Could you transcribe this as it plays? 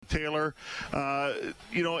Taylor.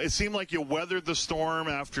 It seemed like you weathered the storm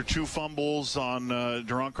after 2 fumbles on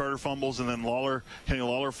Duron Carter fumbles and then Kenny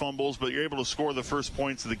Lawler fumbles, but you're able to score the first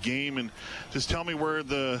points of the game. And just tell me where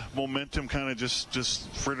the momentum kind of just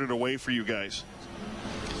frittered away for you guys.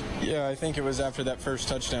 Yeah, I think it was after that first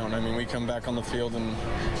touchdown. I mean, we come back on the field, and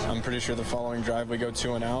I'm pretty sure the following drive we go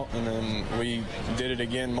 2 and out, and then we did it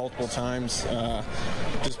again multiple times.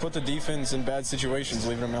 Just put the defense in bad situations,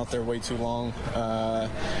 leaving them out there way too long,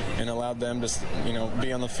 and allowed them to,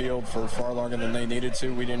 be on the field for far longer than they needed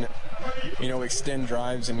to. We didn't, extend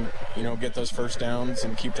drives and, get those first downs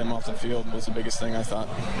and keep them off the field was the biggest thing, I thought.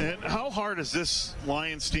 And how hard is this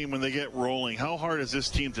Lions team when they get rolling? How hard is this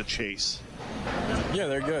team to chase? Yeah,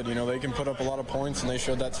 they're good. They can put up a lot of points, and they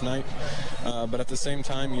showed that tonight. But at the same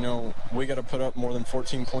time, we got to put up more than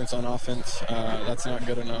 14 points on offense. That's not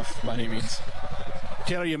good enough by any means.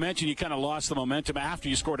 Taylor, you mentioned you kind of lost the momentum after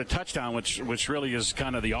you scored a touchdown, which really is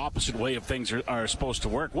kind of the opposite way of things are supposed to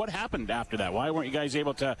work. What happened after that? Why weren't you guys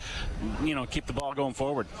able to, keep the ball going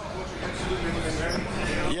forward?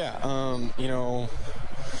 Yeah,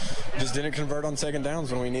 just didn't convert on second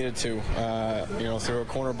downs when we needed to. Threw a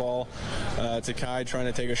corner ball to Kai trying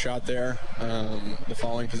to take a shot there, the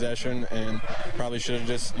following possession, and probably should have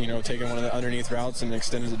just, taken one of the underneath routes and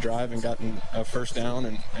extended the drive and gotten a first down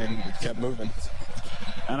and kept moving.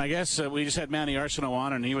 And I guess we just had Manny Arsenault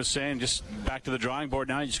on, and he was saying just back to the drawing board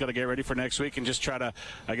now. You just got to get ready for next week and just try to,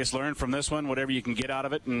 learn from this one, whatever you can get out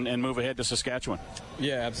of it, and move ahead to Saskatchewan.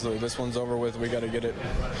 Yeah, absolutely. This one's over with. We got to get it,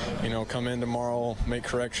 come in tomorrow, make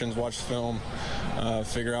corrections, watch the film,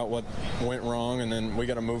 figure out what went wrong, and then we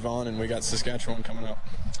got to move on, and we got Saskatchewan coming up.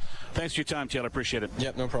 Thanks for your time, Taylor. Appreciate it.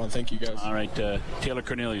 Yep, no problem. Thank you, guys. All right, Taylor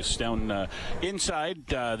Cornelius down inside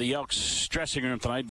the Elks dressing room tonight.